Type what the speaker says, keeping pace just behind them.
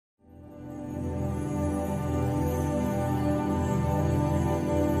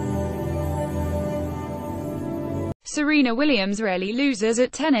Serena Williams rarely loses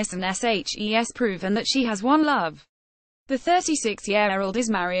at tennis and has proven that she has one love. The 36-year-old is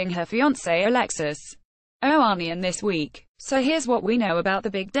marrying her fiancé Alexis Ohanian this week. So here's what we know about the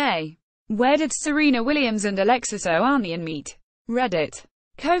big day. Where did Serena Williams and Alexis Ohanian meet? Reddit.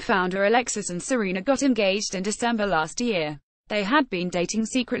 Co-founder Alexis and Serena got engaged in December last year. They had been dating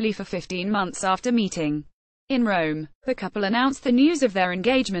secretly for 15 months after meeting in Rome. The couple announced the news of their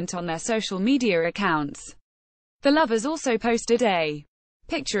engagement on their social media accounts. The lovers also posted a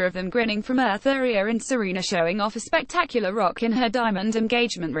picture of them grinning from Earth area and Serena showing off a spectacular rock in her diamond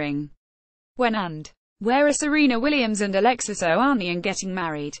engagement ring. When and where are Serena Williams and Alexis Ohanian getting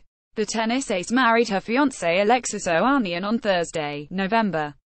married? The tennis ace married her fiancé Alexis Ohanian on Thursday,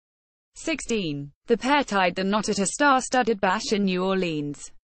 November 16. The pair tied the knot at a star-studded bash in New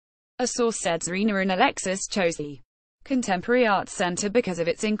Orleans. A source said Serena and Alexis chose the Contemporary Arts Center because of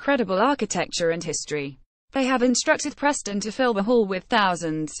its incredible architecture and history. They have instructed Preston to fill the hall with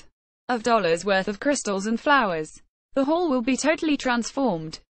thousands of dollars worth of crystals and flowers. The hall will be totally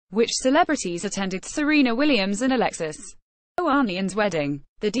transformed. Which celebrities attended Serena Williams and Alexis Ohanian's wedding?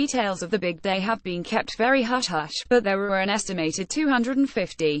 The details of the big day have been kept very hush-hush, but there were an estimated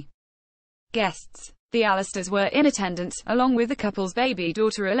 250 guests. The Allisters were in attendance, along with the couple's baby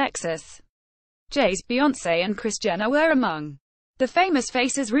daughter Alexis. Jay-Z, Beyoncé and Kris Jenner were among the famous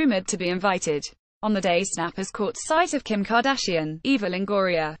faces rumored to be invited. On the day, snappers caught sight of Kim Kardashian, Eva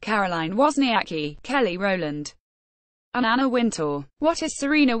Longoria, Caroline Wozniacki, Kelly Rowland, and Anna Wintour. What is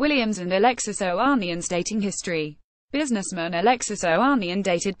Serena Williams and Alexis Ohanian's dating history? Businessman Alexis Ohanian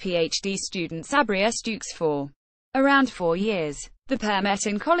dated PhD student Sabria Stukes for around 4 years. The pair met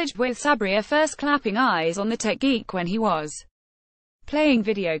in college, with Sabria first clapping eyes on the tech geek when he was playing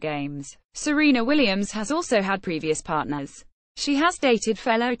video games. Serena Williams has also had previous partners. She has dated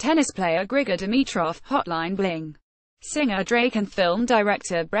fellow tennis player Grigor Dimitrov, Hotline Bling, singer Drake and film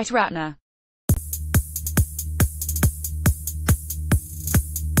director Brett Ratner.